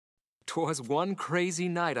'Twas one crazy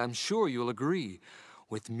night, I'm sure you'll agree,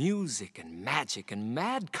 with music and magic and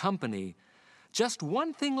mad company. Just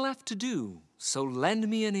one thing left to do, so lend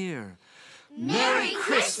me an ear. Merry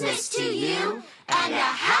Christmas to you and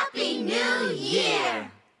a Happy New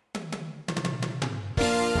Year!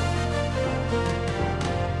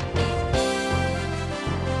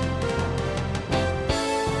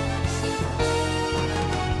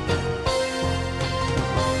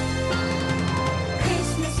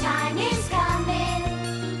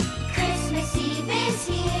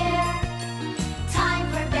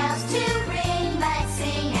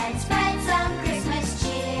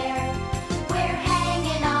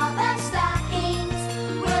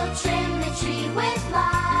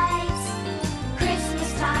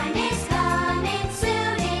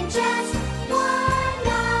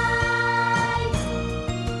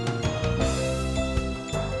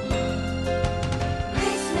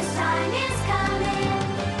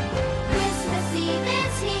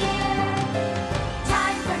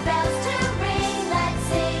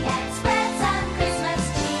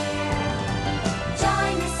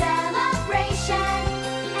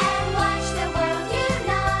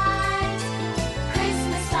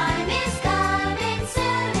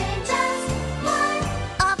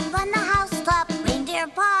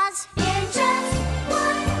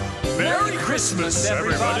 Merry Christmas,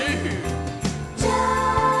 everybody!